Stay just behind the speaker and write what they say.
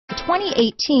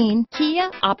2018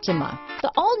 Kia Optima.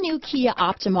 The all-new Kia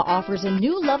Optima offers a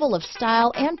new level of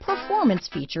style and performance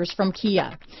features from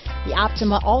Kia. The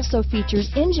Optima also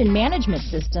features engine management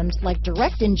systems like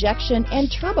direct injection and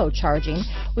turbocharging,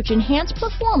 which enhance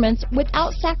performance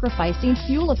without sacrificing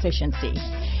fuel efficiency.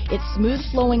 Its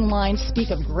smooth-flowing lines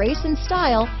speak of grace and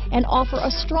style and offer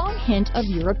a strong hint of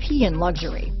European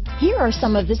luxury. Here are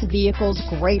some of this vehicle's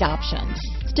great options: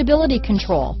 stability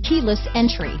control, keyless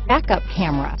entry, backup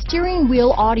camera, steering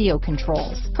wheel audio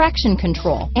controls, traction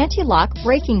control, anti-lock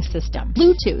braking system,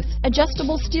 Bluetooth,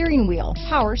 adjustable steering wheel,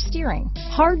 power steering,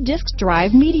 hard disk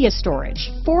drive media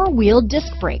storage, four-wheel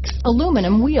disc brakes,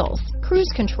 aluminum wheels,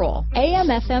 cruise control,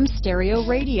 AM/FM stereo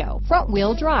radio,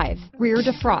 front-wheel drive, rear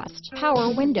defrost,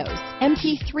 power windows,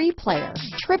 MP3 player,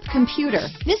 trip computer.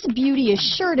 This beauty is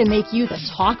sure to make you the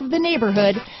talk of the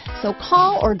neighborhood, so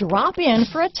call or drop in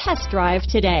for a test drive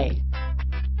today.